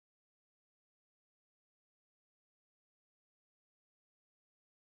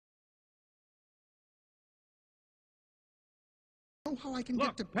know how I can Look,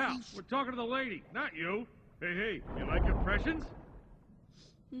 get to pal, peace. we're talking to the lady, not you. Hey, you like impressions?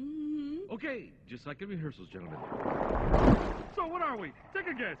 Mm-hmm. Okay, just like in rehearsals, gentlemen. So what are we? Take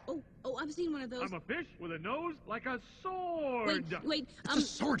a guess. Oh, I've seen one of those. I'm a fish with a nose like a sword. Wait, It's a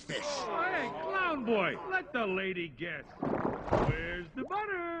swordfish. Oh, hey, clown boy, let the lady guess. Where's the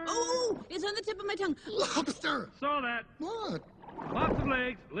butter? Oh, it's on the tip of my tongue. Lobster. Saw that. What? Lots of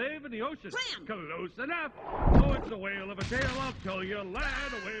legs, live in the ocean. Clam. Close enough. Oh, it's a whale of a tail, I'll tell you, lad,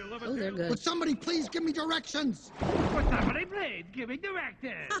 a whale of a tail. Oh, they're good. Would somebody please give me directions? Would somebody please give me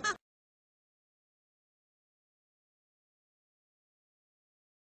directions?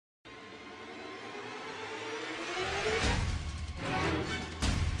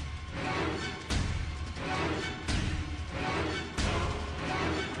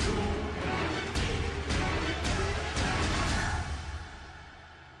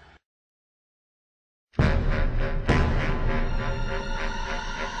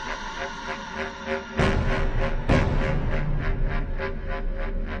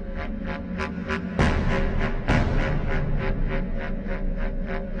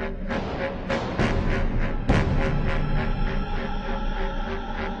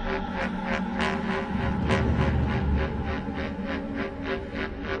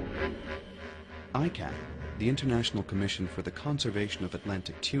 ICAT, the International Commission for the Conservation of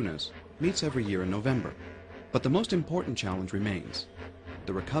Atlantic Tunas, meets every year in November. But the most important challenge remains: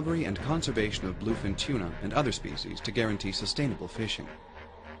 the recovery and conservation of bluefin tuna and other species to guarantee sustainable fishing.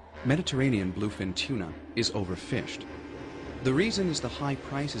 Mediterranean bluefin tuna is overfished. The reason is the high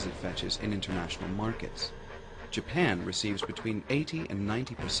prices it fetches in international markets. Japan receives between 80 and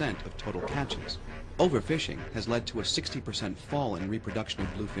 90% of total catches. Overfishing has led to a 60% fall in reproduction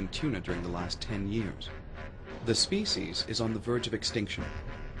of bluefin tuna during the last 10 years. The species is on the verge of extinction,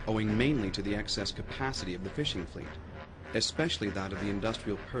 owing mainly to the excess capacity of the fishing fleet, especially that of the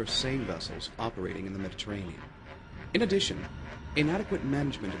industrial purse seine vessels operating in the Mediterranean. In addition, inadequate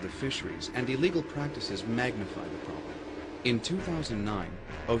management of the fisheries and illegal practices magnify the problem. In 2009,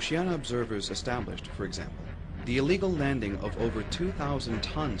 Oceana observers established, for example, the illegal landing of over 2,000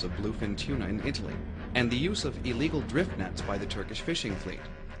 tons of bluefin tuna in Italy, and the use of illegal drift nets by the Turkish fishing fleet.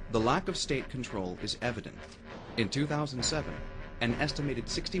 The lack of state control is evident. In 2007, an estimated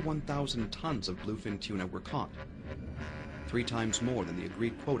 61,000 tons of bluefin tuna were caught, 3 times more than the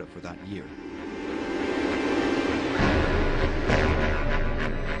agreed quota for that year.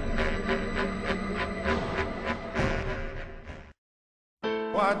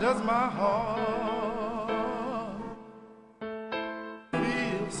 Why does my heart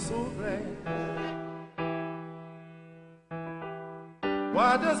so glad?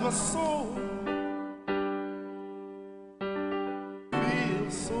 Why does my soul feel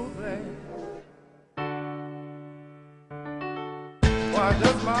so glad? Why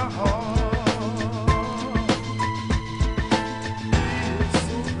does my heart